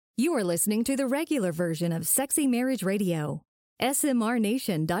You are listening to the regular version of Sexy Marriage Radio.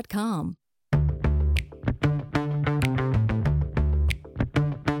 smrnation.com.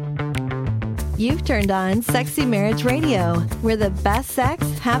 You've turned on Sexy Marriage Radio, where the best sex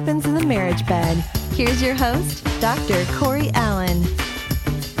happens in the marriage bed. Here's your host, Dr. Corey Allen.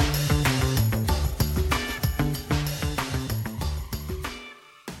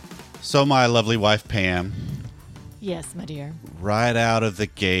 So my lovely wife, Pam. Yes, my dear. Right out of the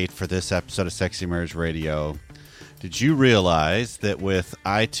gate for this episode of Sexy Marriage Radio, did you realize that with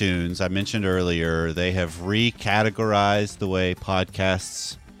iTunes, I mentioned earlier, they have recategorized the way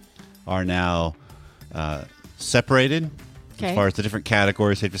podcasts are now separated? Okay. As far as the different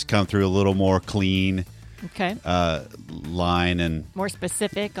categories, they've just come through a little more clean line and more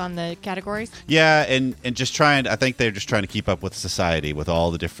specific on the categories. Yeah, and just trying. I think they're just trying to keep up with society, with all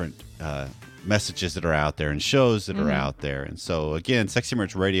the different messages that are out there and shows that are out there. And so again, Sexy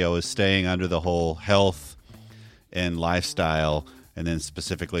Marriage Radio is staying under the whole health and lifestyle, and then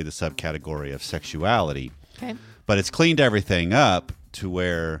specifically the subcategory of sexuality. Okay. But it's cleaned everything up to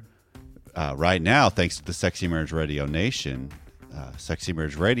where right now, thanks to the Sexy Marriage Radio Nation, Sexy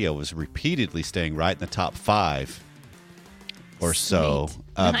Marriage Radio was repeatedly staying right in the top 5 or so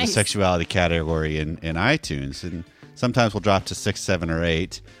of the sexuality category in iTunes. And sometimes we'll drop to 6, 7, or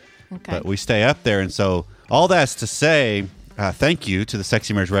 8. Okay. But we stay up there. And so all that's to say, thank you to the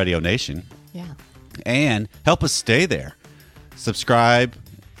Sexy Marriage Radio Nation. Yeah. And help us stay there. Subscribe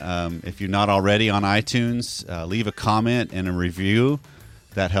if you're not already on iTunes. Leave a comment and a review.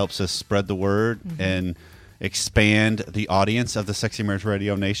 That helps us spread the word and expand the audience of the Sexy Marriage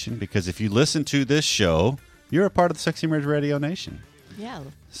Radio Nation. Because if you listen to this show, you're a part of the Sexy Marriage Radio Nation. Yeah.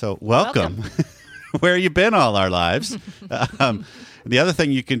 So welcome. Where you been all our lives? The other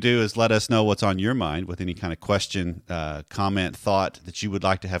thing you can do is let us know what's on your mind with any kind of question, comment, thought that you would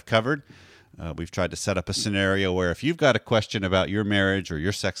like to have covered. We've tried to set up a scenario where if you've got a question about your marriage or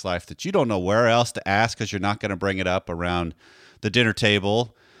your sex life that you don't know where else to ask because you're not going to bring it up around the dinner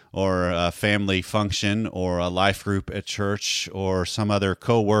table or a family function or a life group at church or some other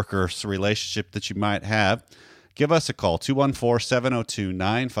co-worker relationship that you might have, give us a call,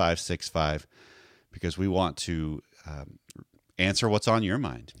 214-702-9565, because we want to answer what's on your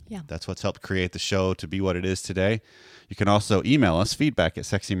mind. Yeah. That's what's helped create the show to be what it is today. You can also email us,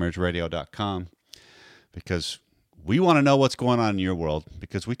 feedback@sexymarriageradio.com, because we want to know what's going on in your world,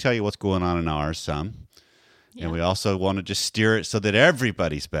 because we tell you what's going on in ours some. Yeah. And we also want to just steer it so that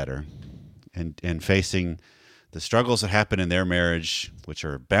everybody's better and facing the struggles that happen in their marriage, which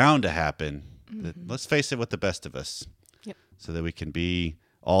are bound to happen. Let's face it with the best of us so that we can be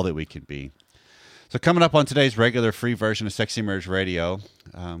all that we can be. So coming up on today's regular free version of Sexy Marriage Radio,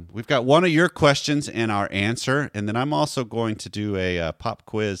 we've got one of your questions and our answer. And then I'm also going to do a pop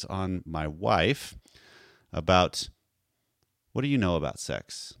quiz on my wife about what do you know about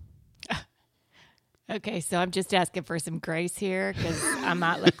sex? Okay, so I'm just asking for some grace here because I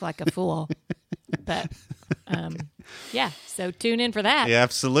might look like a fool. But, so tune in for that. Yeah,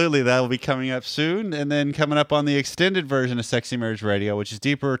 absolutely. That will be coming up soon. And then coming up on the extended version of Sexy Marriage Radio, which is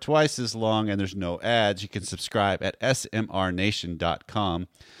deeper, twice as long, and there's no ads. You can subscribe at smrnation.com.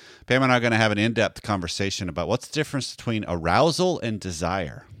 Pam and I are going to have an in-depth conversation about what's the difference between arousal and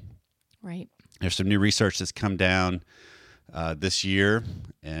desire. Right. There's some new research that's come down this year,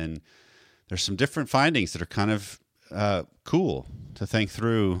 and there's some different findings that are kind of cool to think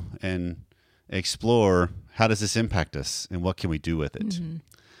through and explore. How does this impact us and what can we do with it?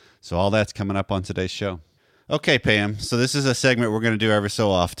 So all that's coming up on today's show. Okay, Pam. So this is a segment we're going to do every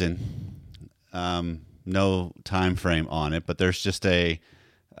so often. No time frame on it, but there's just a,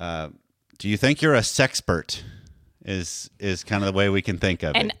 do you think you're a sexpert? Is kind of the way we can think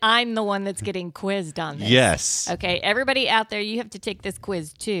of it. And I'm the one that's getting quizzed on this. Yes. Okay, everybody out there, you have to take this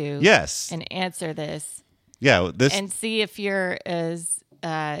quiz too. Yes. And answer this. Yeah. And see if you're as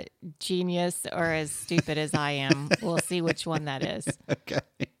genius or as stupid as I am. We'll see which one that is. Okay.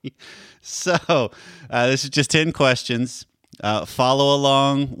 So this is just 10 questions. Follow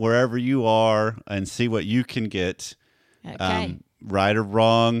along wherever you are and see what you can get. Okay. Right or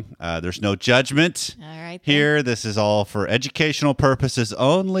wrong. There's no judgment here. This is all for educational purposes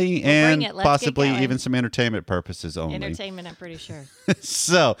only, and possibly even some entertainment purposes only. Entertainment, I'm pretty sure.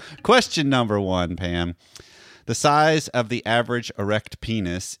 So, question number 1, Pam. The size of the average erect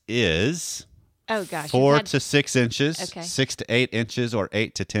penis is 4 to 6 inches, 6 to 8 inches, or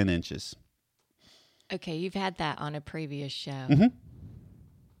 8 to 10 inches. Okay, you've had that on a previous show. Mm-hmm.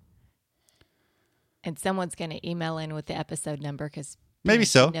 And someone's going to email in with the episode number because maybe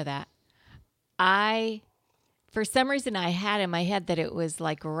so. Know that. I For some reason, I had in my head that it was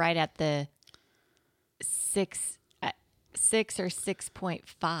like right at the 6 or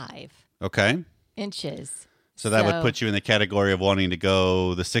 6.5 Okay. inches. So that would put you in the category of wanting to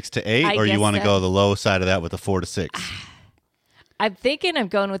go the 6 to 8, I or you guess want to so. go the low side of that with the 4 to 6. I'm thinking I'm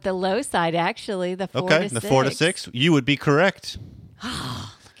going with the low side, actually, the 4 Okay, to 6. the 4 to 6. You would be correct.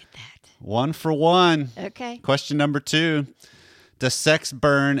 Oh, look at that. 1 for 1. Okay. Question number 2. Does sex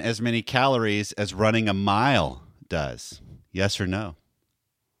burn as many calories as running a mile does? Yes or no?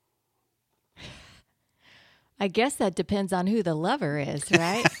 I guess that depends on who the lover is,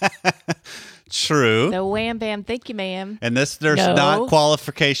 right? True. The wham bam, thank you, ma'am. And there's No. not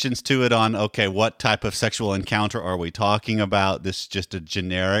qualifications to it on, okay, what type of sexual encounter are we talking about? This is just a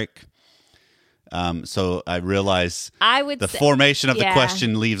generic. So I realize I would the say, formation of the yeah,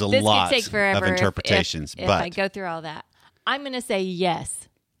 question leaves a this lot could take forever of interpretations. If but I go through all that, I'm going to say yes.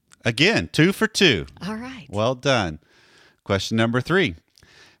 again, 2 for 2. All right. Well done. Question number 3.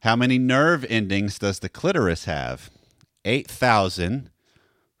 How many nerve endings does the clitoris have? 8,000,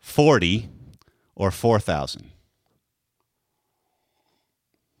 40, or 4,000?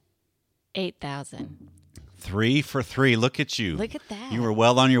 8,000. 3 for 3. Look at you. Look at that. You were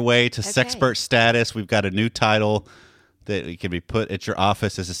well on your way to Okay. Sexpert status. We've got a new title that can be put at your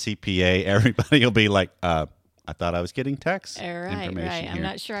office as a CPA. Everybody will be like, I thought I was getting tax All right, information right. I'm here.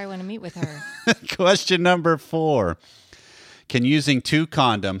 not sure I want to meet with her. Question number 4. Can using 2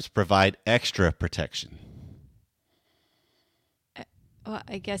 condoms provide extra protection? Well,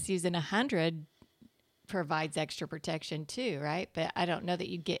 I guess using 100 provides extra protection too, right? But I don't know that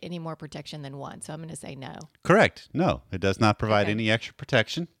you'd get any more protection than 1, so I'm going to say no. Correct. No, it does not provide Okay. any extra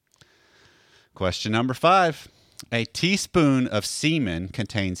protection. Question number 5. A teaspoon of semen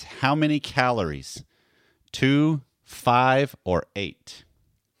contains how many calories? 2, 5, or 8?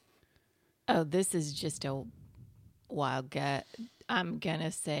 Oh, this is just a wild gut. I'm going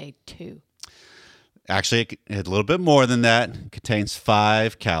to say 2. Actually, a little bit more than that. It contains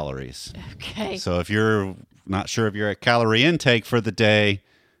 5 calories. Okay. So if you're not sure if you're at calorie intake for the day,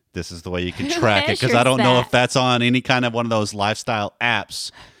 this is the way you can Who track it. Because I don't measures know that? if that's on any kind of one of those lifestyle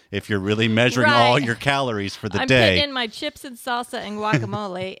apps. If you're really measuring all Right. your calories for the I'm day. putting in my chips and salsa and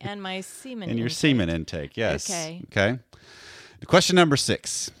guacamole and my semen. And your intake. semen intake, yes. Okay. Question number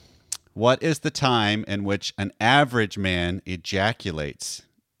 6. What is the time in which an average man ejaculates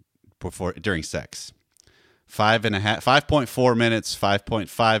during sex? 5.4 minutes,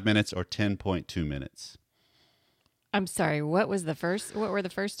 5.5 minutes, or 10.2 minutes? I'm sorry. What were the first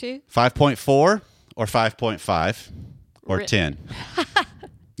 2? 5.4 or 5.5 or Ri- 10?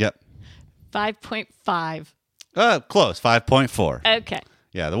 Yep. 5.5. Close. 5.4. Okay.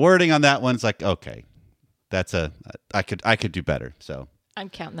 Yeah, the wording on that one's like, okay, that's I could do better. So, I'm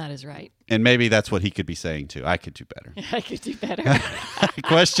counting that as right. and maybe that's what he could be saying too. I could do better. I could do better.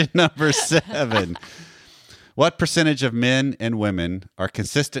 Question number 7. What percentage of men and women are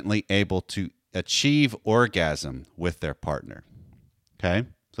consistently able to achieve orgasm with their partner? Okay.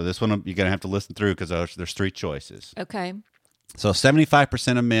 So this one you're going to have to listen through because there's 3 choices. Okay. So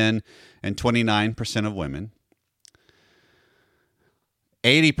 75% of men and 29% of women.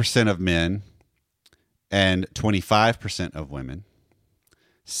 80% of men and 25% of women.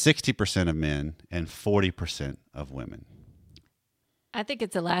 60% of men and 40% of women. I think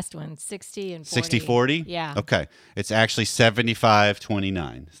it's the last one, 60 and 40. 60-40? Yeah. Okay. It's actually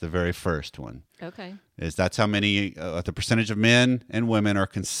 75-29. It's the very first one. Okay. That's how many, the percentage of men and women are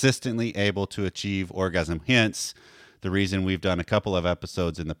consistently able to achieve orgasm. Hence, the reason we've done a couple of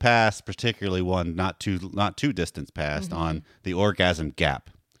episodes in the past, particularly one not too distant past, on the orgasm gap.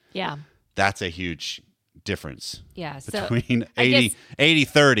 Yeah. That's a huge difference Yeah. So between I 80,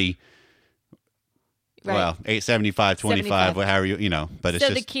 guess- 80-30. Right. Well, 75-25, 75. however you know, but it's so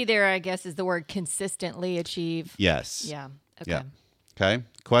just the key there, I guess, is the word consistently achieve. yes. Yeah. Okay. Yeah. Okay.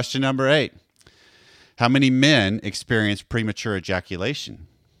 Question number 8. How many men experience premature ejaculation?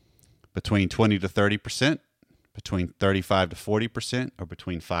 Between 20 to 30%, between 35 to 40%, or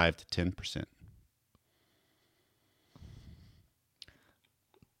between 5 to 10%?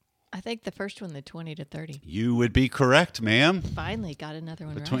 I think the first one, the 20 to 30. You would be correct, ma'am. Finally got another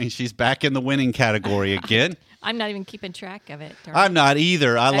one right. She's back in the winning category again. I'm not even keeping track of it. I'm not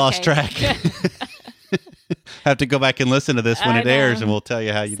either. I lost Okay. track. Have to go back and listen to this when I it airs, know. and we'll tell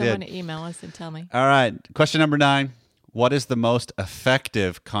you how you Someone did. email us and tell me. All right. Question number 9. What is the most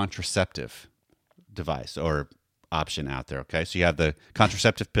effective contraceptive device or option out there? Okay. So you have the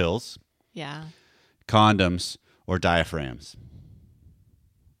contraceptive pills, Yeah. condoms, or diaphragms.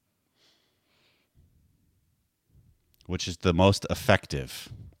 Which is the most effective?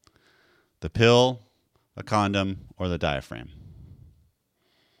 The pill, a condom, or the diaphragm?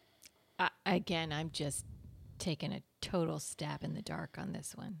 Again, I'm just taking a total stab in the dark on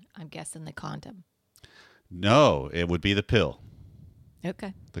this one. I'm guessing the condom. No, it would be the pill,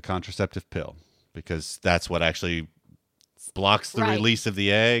 Okay. the contraceptive pill, because that's what actually blocks the Right. release of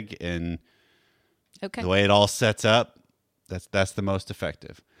the egg, and Okay. the way it all sets up, that's the most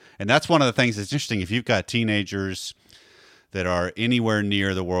effective. And that's one of the things that's interesting. If you've got teenagers that are anywhere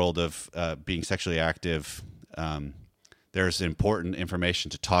near the world of being sexually active, there's important information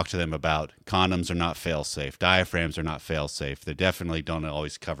to talk to them about. Condoms are not fail-safe. Diaphragms are not fail-safe. They definitely don't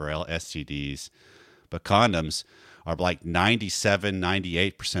always cover STDs. But condoms are like 97,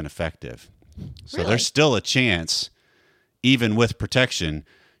 98% effective. So Really? there's still a chance, even with protection,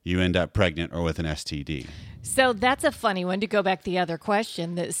 you end up pregnant or with an STD. So that's a funny one to go back to the other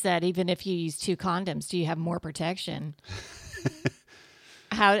question that said, even if you use 2 condoms, do you have more protection?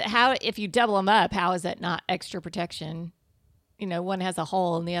 How if you double them up, how is that not extra protection? You know, one has a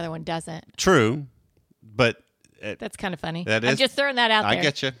hole and the other one doesn't. True, but That's kind of funny. That I'm is- just throwing that out I there.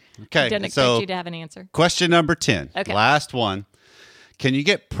 get you. Okay, Didn't expect so you to have an answer. question number 10, Okay. last one. Can you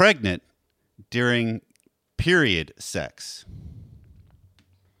get pregnant during period sex?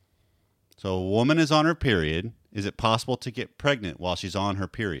 So a woman is on her period. Is it possible to get pregnant while she's on her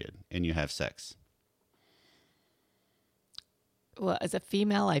period and you have sex? Well, as a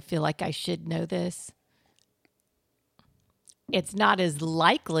female, I feel like I should know this. It's not as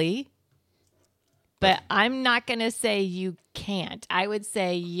likely, but I'm not going to say you can't. I would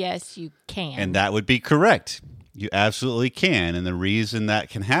say yes, you can. And that would be correct. You absolutely can. And the reason that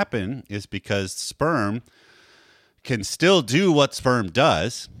can happen is because sperm can still do what sperm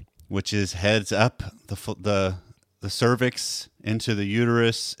does, which is heads up the cervix into the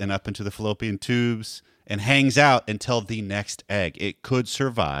uterus and up into the fallopian tubes and hangs out until the next egg. It could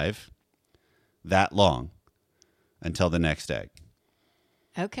survive that long until the next egg.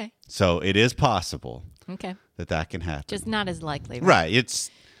 Okay. So it is possible Okay. that can happen. Just not as likely. Right. It's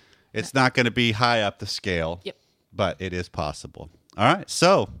not going to be high up the scale. Yep. But it is possible. All right.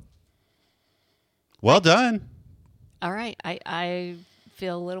 So, well done. All right. I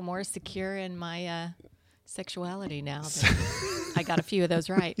feel a little more secure in my sexuality now. I got a few of those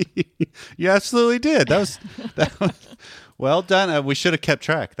right. You absolutely did. That was well done. We should have kept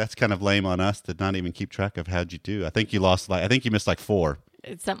track. That's kind of lame on us to not even keep track of how'd you do. I think you missed like 4.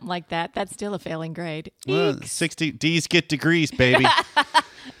 It's something like that. That's still a failing grade. Well, Eeks. 60 D's get degrees, baby.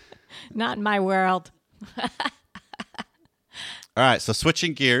 Not in my world. All right, so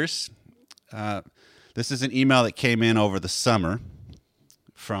switching gears. This is an email that came in over the summer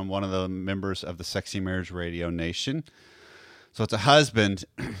from one of the members of the Sexy Marriage Radio Nation. So it's a husband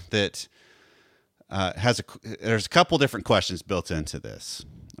that there's a couple different questions built into this.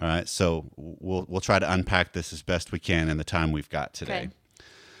 All right, so we'll try to unpack this as best we can in the time we've got today. Okay.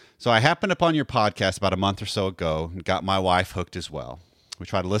 So I happened upon your podcast about a month or so ago and got my wife hooked as well. We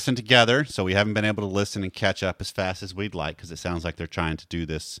try to listen together, so we haven't been able to listen and catch up as fast as we'd like because it sounds like they're trying to do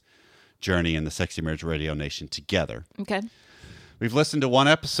this journey in the Sexy Marriage Radio Nation together. Okay. We've listened to one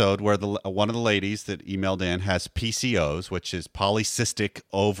episode where one of the ladies that emailed in has PCOS, which is polycystic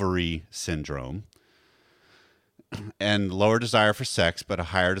ovary syndrome, and lower desire for sex, but a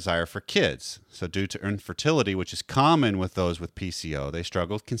higher desire for kids. So due to infertility, which is common with those with PCO, they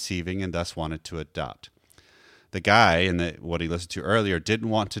struggled conceiving and thus wanted to adopt. The guy, what he listened to earlier, didn't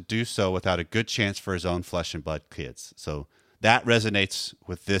want to do so without a good chance for his own flesh and blood kids. So that resonates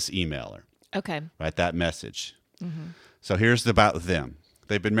with this emailer, Okay. right? That message. Mm-hmm. So here's about them.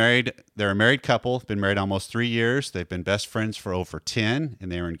 They've been married. They're a married couple, been married almost 3 years. They've been best friends for over 10,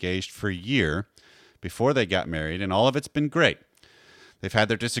 and they were engaged for a year before they got married, and all of it's been great. They've had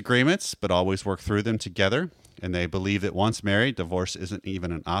their disagreements, but always worked through them together, and they believe that once married, divorce isn't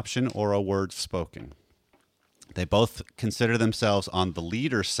even an option or a word spoken. They both consider themselves on the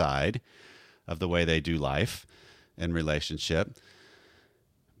leader side of the way they do life and relationship.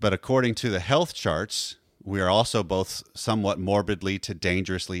 But according to the health charts, we are also both somewhat morbidly to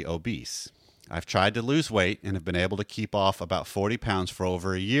dangerously obese. I've tried to lose weight and have been able to keep off about 40 pounds for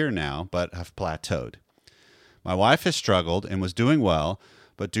over a year now, but have plateaued. My wife has struggled and was doing well,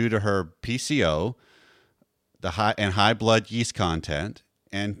 but due to her PCO, high blood yeast content,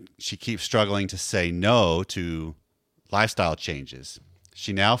 and she keeps struggling to say no to lifestyle changes.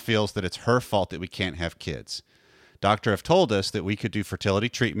 She now feels that it's her fault that we can't have kids. Doctor have told us that we could do fertility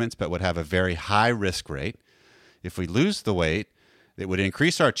treatments, but would have a very high risk rate. If we lose the weight, it would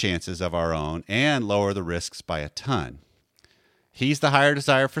increase our chances of our own and lower the risks by a ton. He's the higher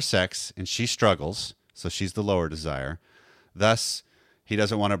desire for sex, and she struggles, so she's the lower desire. Thus, he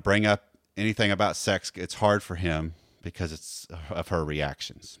doesn't want to bring up anything about sex, it's hard for him because it's of her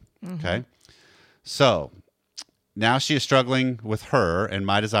reactions. Okay. So now she is struggling with her and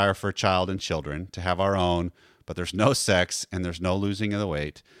my desire for a child and children, to have our own, but there's no sex and there's no losing of the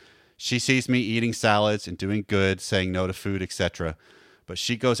weight. She sees me eating salads and doing good, saying no to food, etc., but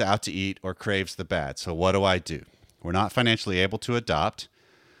she goes out to eat or craves the bad. So what do? We're not financially able to adopt,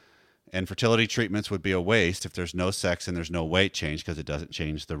 and fertility treatments would be a waste if there's no sex and there's no weight change, because it doesn't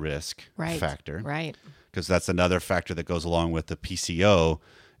change the risk factor. Right. Because that's another factor that goes along with the PCO,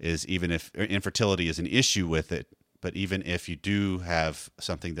 is even if infertility is an issue with it, but even if you do have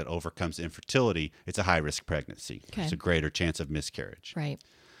something that overcomes infertility, it's a high-risk pregnancy. Okay. It's a greater chance of miscarriage. Right.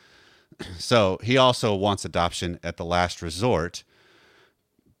 So he also wants adoption at the last resort,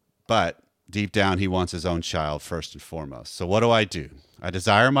 but deep down he wants his own child first and foremost. So what do? I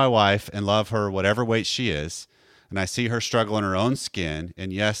desire my wife and love her whatever weight she is, and I see her struggle in her own skin,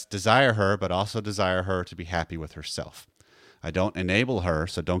 and yes, desire her, but also desire her to be happy with herself. I don't enable her,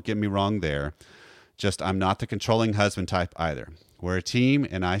 so don't get me wrong there. Just I'm not the controlling husband type either. We're a team,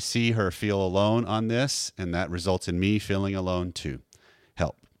 and I see her feel alone on this, and that results in me feeling alone too.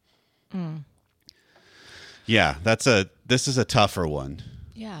 Help. Yeah, this is a tougher one.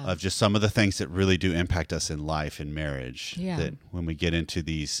 Yeah. Of just some of the things that really do impact us in life and marriage. Yeah. That when we get into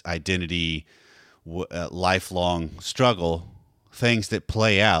these identity, lifelong struggle, things that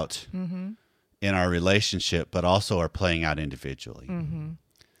play out in our relationship, but also are playing out individually.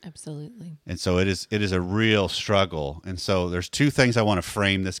 Absolutely. And so it is a real struggle. And so there's two things I want to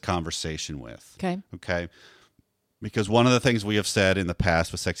frame this conversation with. Okay. Because one of the things we have said in the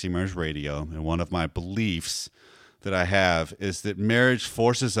past with Sexy Marriage Radio, and one of my beliefs that I have, is that marriage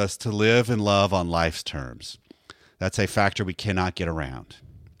forces us to live and love on life's terms. That's a factor we cannot get around.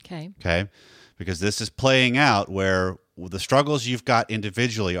 Okay. Because this is playing out where the struggles you've got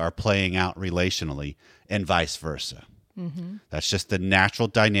individually are playing out relationally, and vice versa. That's just the natural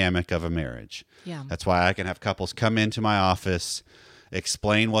dynamic of a marriage. Yeah. That's why I can have couples come into my office,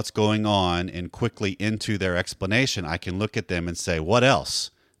 explain what's going on, and quickly into their explanation, I can look at them and say, what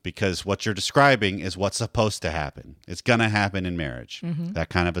else? Because what you're describing is what's supposed to happen. It's going to happen in marriage, that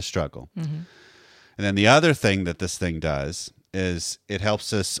kind of a struggle. And then the other thing that this thing does is it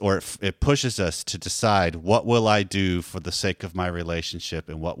helps us, or it pushes us to decide, what will I do for the sake of my relationship,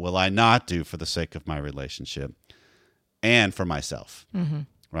 and what will I not do for the sake of my relationship and for myself.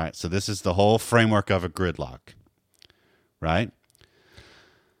 Right? So this is the whole framework of a gridlock. Right?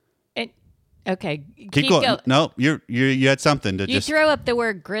 Okay. Keep going. No, you had something to You throw up the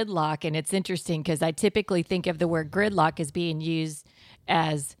word gridlock, and it's interesting because I typically think of the word gridlock as being used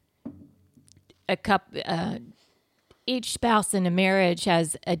as each spouse in a marriage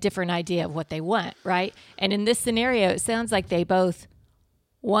has a different idea of what they want, right? And in this scenario, it sounds like they both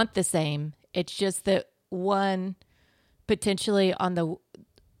want the same. It's just that one potentially on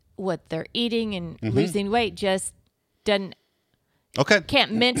what they're eating and losing weight just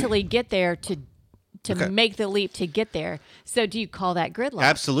can't mentally get there to make the leap to get there. So do you call that gridlock?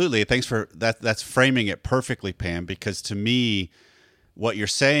 Absolutely. Thanks for that. That's framing it perfectly, Pam, because to me, what you're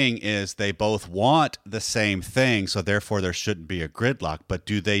saying is they both want the same thing, so therefore there shouldn't be a gridlock. But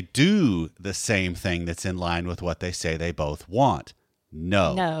do they do the same thing that's in line with what they say they both want?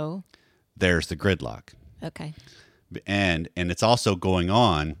 No. There's the gridlock. Okay. And it's also going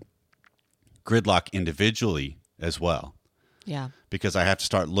on gridlock individually as well. Yeah. Because I have to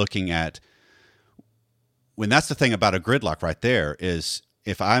start looking at, when that's the thing about a gridlock right there, is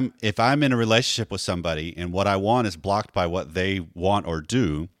if I'm in a relationship with somebody and what I want is blocked by what they want or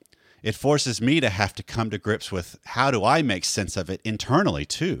do, it forces me to have to come to grips with, how do I make sense of it internally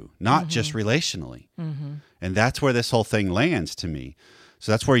too, not just relationally. And that's where this whole thing lands to me.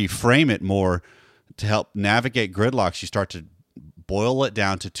 So that's where you frame it more to help navigate gridlocks. You start to boil it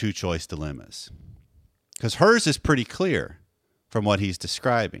down to two choice dilemmas, because hers is pretty clear from what he's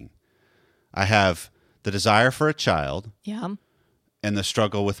describing. I have the desire for a child, and the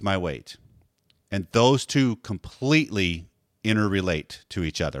struggle with my weight. And those two completely interrelate to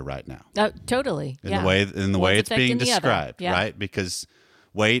each other right now. Totally. In the way it's being described, right? Because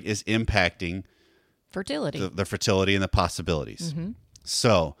weight is impacting fertility. The fertility and the possibilities.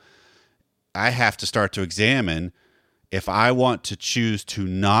 So I have to start to examine, if I want to choose to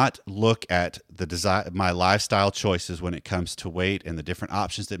not look at my lifestyle choices when it comes to weight and the different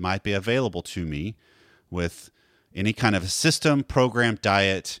options that might be available to me with any kind of a system, program,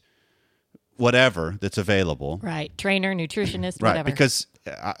 diet, whatever that's available. Right. Trainer, nutritionist, right. whatever. Because,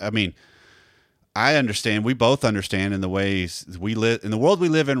 I mean, I understand, we both understand in the ways we live, in the world we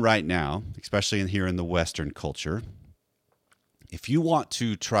live in right now, especially here in the Western culture, if you want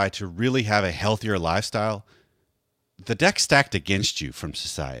to try to really have a healthier lifestyle, the deck's stacked against you from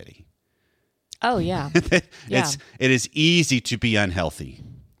society. Oh, yeah. It is easy to be unhealthy.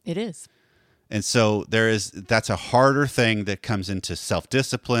 It is. And so that's a harder thing that comes into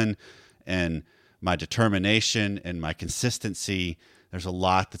self-discipline and my determination and my consistency. There's a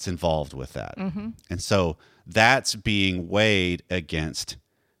lot that's involved with that. And so that's being weighed against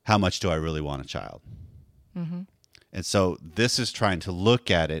how much do I really want a child? And so this is trying to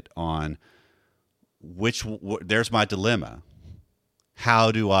look at it on there's my dilemma.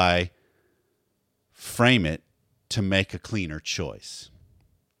 How do I frame it to make a cleaner choice?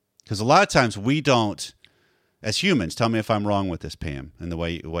 Because a lot of times we don't, as humans, tell me if I'm wrong with this, Pam, and the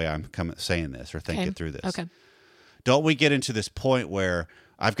way I'm saying this or thinking through this. Okay. Don't we get into this point where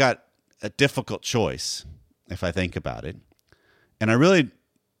I've got a difficult choice, if I think about it, and I really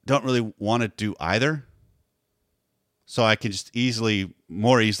don't really want to do either? So I can just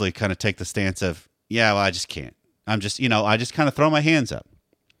more easily kind of take the stance of, yeah, well, I just can't. I just kind of throw my hands up.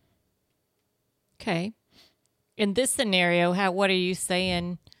 Okay. In this scenario, what are you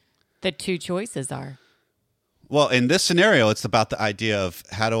saying the two choices are? Well, in this scenario, it's about the idea of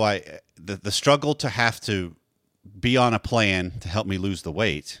how do the struggle to have to be on a plan to help me lose the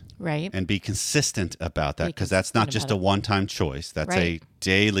weight. Right. And be consistent about that, because that's not just a one-time choice. That's right. A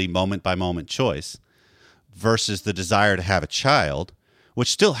daily, moment-by-moment choice versus the desire to have a child, which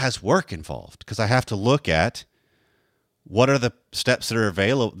still has work involved, because I have to look at what are the steps that are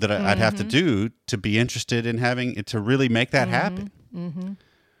available that I'd have to do to be interested in having it, to really make that happen.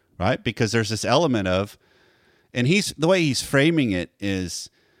 Right? Because there's this element of, and the way he's framing it is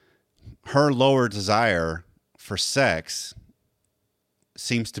her lower desire for sex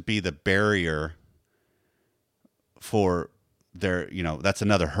seems to be the barrier for that's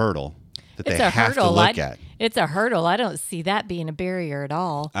another hurdle that they have to look at. It's a hurdle. I don't see that being a barrier at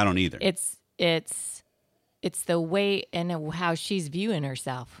all. I don't either. It's the way and how she's viewing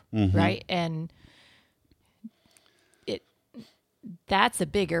herself, right? And that's a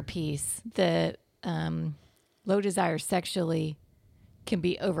bigger piece. The low desire sexually can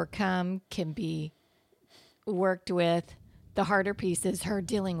be overcome, can be worked with. The harder piece is her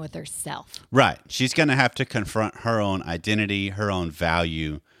dealing with herself. Right. She's going to have to confront her own identity, her own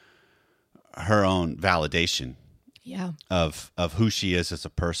value, her own validation of who she is as a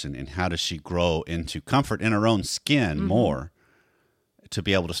person, and how does she grow into comfort in her own skin more to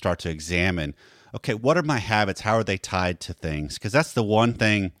be able to start to examine, okay, what are my habits? How are they tied to things? Because that's the one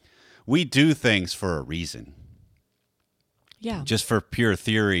thing, we do things for a reason. Yeah. Just for pure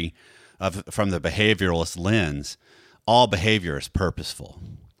theory from the behavioralist lens, all behavior is purposeful.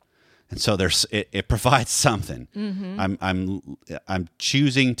 And so it provides something. I'm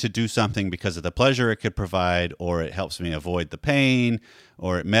choosing to do something because of the pleasure it could provide, or it helps me avoid the pain,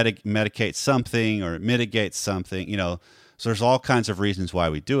 or it medicates something, or it mitigates something. So there's all kinds of reasons why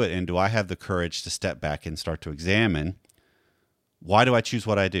we do it. And do I have the courage to step back and start to examine, why do I choose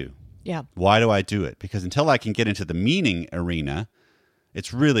what I do? Yeah. Why do I do it? Because until I can get into the meaning arena,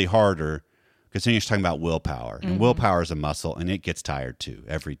 it's really harder. Because then you're talking about willpower, and willpower is a muscle, and it gets tired too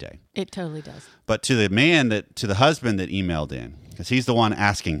every day. It totally does. But to the husband that emailed in, because he's the one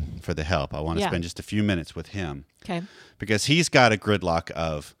asking for the help, I want to spend just a few minutes with him. Okay. Because he's got a gridlock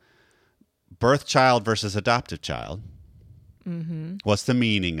of birth child versus adoptive child. What's the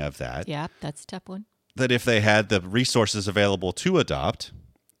meaning of that? Yeah, that's a tough one. That if they had the resources available to adopt,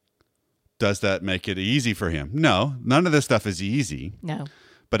 does that make it easy for him? No, none of this stuff is easy. No.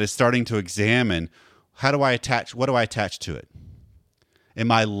 But it's starting to examine, what do I attach to it?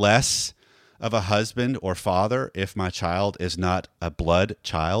 Am I less of a husband or father if my child is not a blood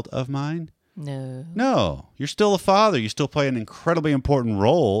child of mine? No. You're still a father. You still play an incredibly important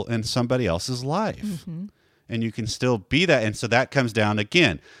role in somebody else's life. And you can still be that. And so that comes down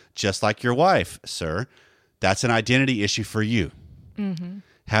again, just like your wife, sir. That's an identity issue for you.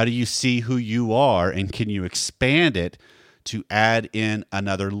 How do you see who you are, and can you expand it to add in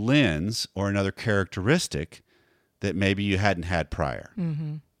another lens or another characteristic that maybe you hadn't had prior?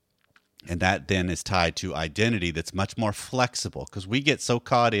 And that then is tied to identity that's much more flexible, because we get so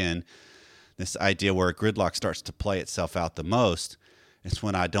caught in this idea where a gridlock starts to play itself out the most. It's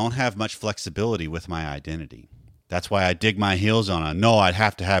when I don't have much flexibility with my identity. That's why I dig my heels on, no, I'd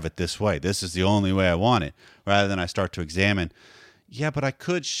have to have it this way. This is the only way I want it. Rather than I start to examine, yeah, but I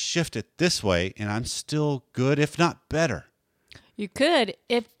could shift it this way and I'm still good, if not better. You could,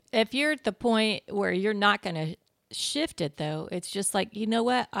 if you're at the point where you're not going to shift it, though. It's just like, you know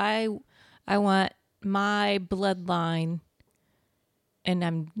what? I want my bloodline and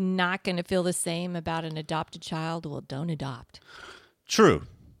I'm not going to feel the same about an adopted child, well, don't adopt. True.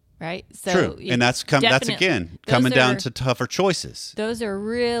 Right? So True. And that's again coming down to tougher choices. Those are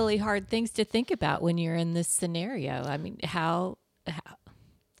really hard things to think about when you're in this scenario. I mean, how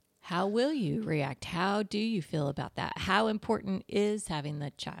will you react? How do you feel about that? How important is having the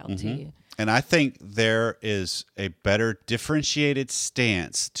child to you? And I think there is a better differentiated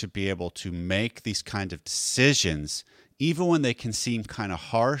stance to be able to make these kind of decisions, even when they can seem kind of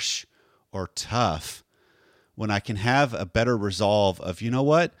harsh or tough, when I can have a better resolve of, you know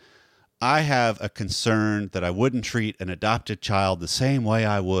what? I have a concern that I wouldn't treat an adopted child the same way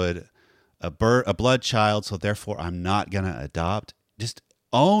I would a blood child, so therefore I'm not going to adopt. Just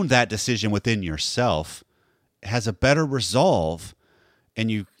own that decision within yourself. It has a better resolve, and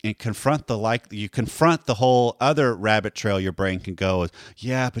you confront the whole other rabbit trail your brain can go is,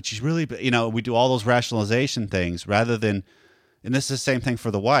 yeah, but she's really, we do all those rationalization things rather than, and this is the same thing for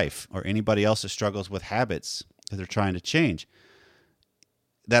the wife or anybody else that struggles with habits that they're trying to change.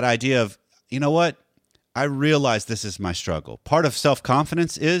 That idea of, you know what? I realize this is my struggle. Part of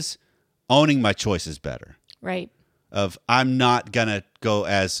self-confidence is owning my choices better. Right. Of I'm not going to go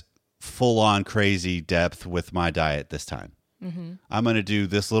as full-on crazy depth with my diet this time. Mm-hmm. I'm going to do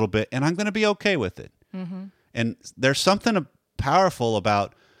this little bit, and I'm going to be okay with it. Mm-hmm. And there's something powerful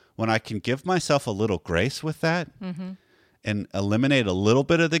about when I can give myself a little grace with that and eliminate a little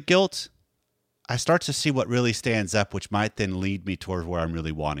bit of the guilt, I start to see what really stands up, which might then lead me toward where I'm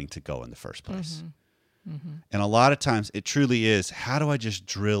really wanting to go in the first place. Mm-hmm. Mm-hmm. And a lot of times it truly is, how do I just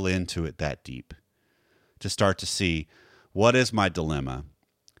drill into it that deep to start to see what is my dilemma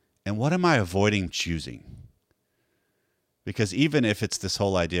and what am I avoiding choosing? Because even if it's this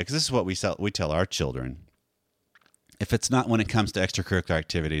whole idea, because this is what we tell our children, if it's not when it comes to extracurricular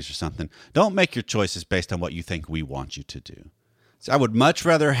activities or something, don't make your choices based on what you think we want you to do. So I would much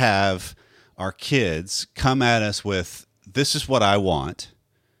rather have our kids come at us with, this is what I want,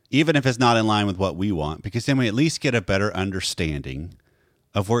 even if it's not in line with what we want, because then we at least get a better understanding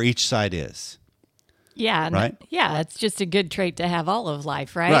of where each side is. Yeah. Right? Yeah, it's just a good trait to have all of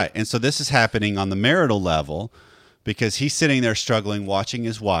life, right? Right. And so this is happening on the marital level because he's sitting there struggling, watching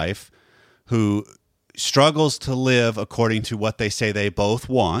his wife who struggles to live according to what they say they both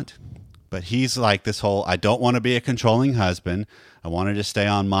want. But he's like this whole, I don't want to be a controlling husband. I want to just stay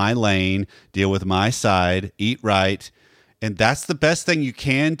on my lane, deal with my side, eat right. And that's the best thing you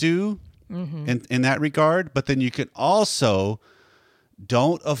can do in that regard. But then you can also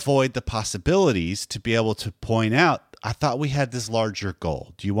don't avoid the possibilities to be able to point out, I thought we had this larger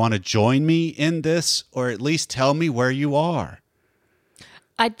goal. Do you want to join me in this or at least tell me where you are?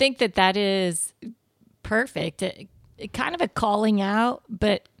 I think that is perfect. Kind of a calling out,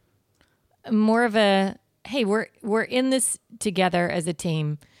 but more of a, hey, we're in this together as a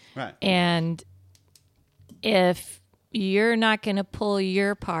team. Right. And if you're not going to pull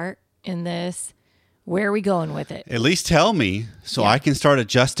your part in this, where are we going with it? At least tell me so I can start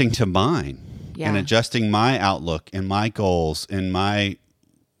adjusting to mine and adjusting my outlook and my goals and my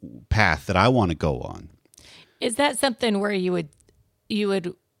path that I want to go on. Is that something where you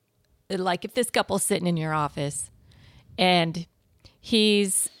would like if this couple's sitting in your office and he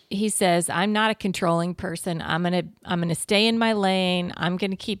says, I'm not a controlling person. I'm going to stay in my lane. I'm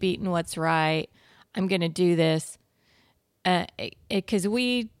going to keep eating what's right. I'm going to do this. Because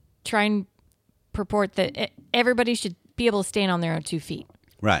we try and purport that everybody should be able to stand on their own 2 feet.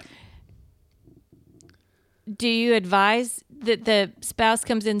 Right. Do you advise that the spouse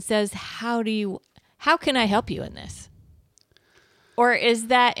comes in and says, how can I help you in this? Or is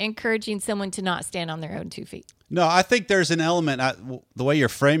that encouraging someone to not stand on their own 2 feet? No, I think there's an element, the way you're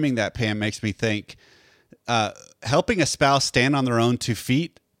framing that, Pam, makes me think helping a spouse stand on their own 2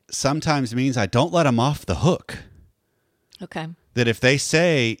 feet sometimes means I don't let them off the hook. Okay. That if they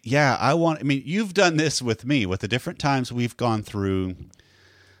say, you've done this with me with the different times we've gone through.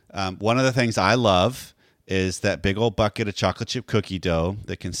 One of the things I love is that big old bucket of chocolate chip cookie dough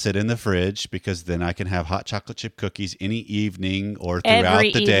that can sit in the fridge because then I can have hot chocolate chip cookies any evening or throughout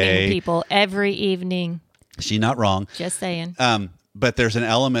the day. Every evening. She's not wrong. Just saying. But there's an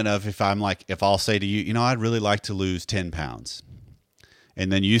element of if I'll say to you, I'd really like to lose 10 pounds. And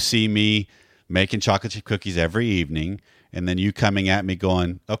then you see me making chocolate chip cookies every evening. And then you coming at me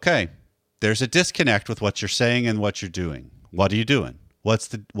going, okay, there's a disconnect with what you're saying and what you're doing. What are you doing?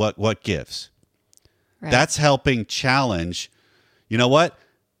 What gives? Right. That's helping challenge, you know what?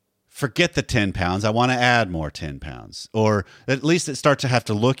 Forget the 10 pounds. I want to add more 10 pounds. Or at least it starts to have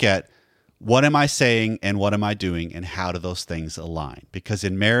to look at what am I saying and what am I doing and how do those things align? Because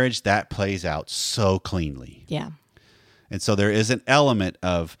in marriage, that plays out so cleanly. Yeah. And so there is an element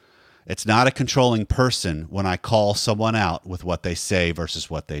of, it's not a controlling person when I call someone out with what they say versus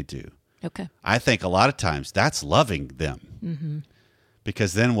what they do. Okay. I think a lot of times that's loving them.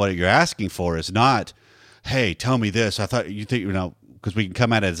 Because then what you're asking for is not, hey, tell me this. I thought you think, because we can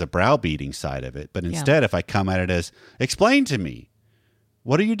come at it as a browbeating side of it. But instead, if I come at it as, explain to me,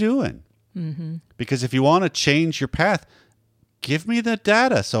 what are you doing? Because if you want to change your path, give me the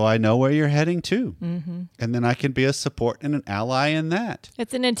data so I know where you're heading to. And then I can be a support and an ally in that.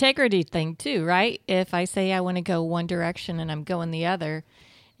 It's an integrity thing too, right? If I say I want to go one direction and I'm going the other,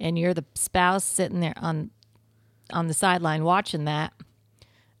 and you're the spouse sitting there on the sideline watching that,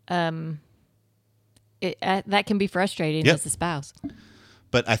 that can be frustrating as a spouse.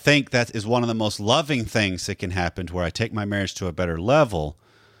 But I think that is one of the most loving things that can happen, to where I take my marriage to a better level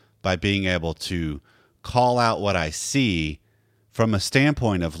by being able to call out what I see from a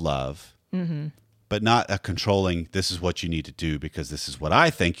standpoint of love, but not a controlling, this is what you need to do because this is what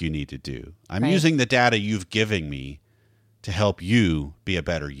I think you need to do. I'm using the data you've given me to help you be a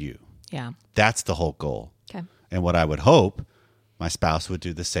better you. Yeah. That's the whole goal. Okay. And what I would hope my spouse would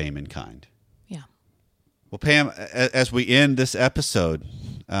do the same in kind. Yeah. Well, Pam, as we end this episode,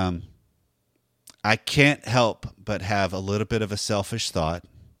 I can't help but have a little bit of a selfish thought.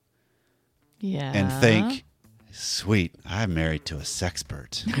 Yeah. And think, sweet, I'm married to a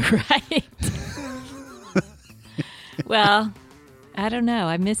sexpert. Right. Well, I don't know.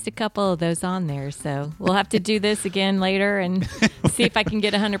 I missed a couple of those on there, so we'll have to do this again later and see if I can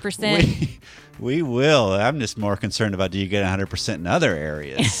get 100%. We will. I'm just more concerned about, do you get 100% in other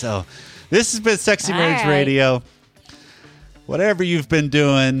areas? So this has been Sexy Marriage Radio. Whatever you've been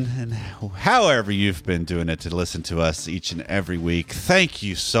doing and however you've been doing it to listen to us each and every week, thank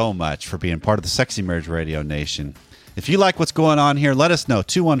you so much for being part of the Sexy Marriage Radio Nation. If you like what's going on here, let us know.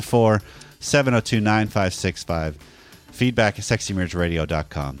 214-702-9565. Feedback at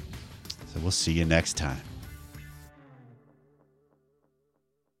sexymarriageradio.com. So we'll see you next time.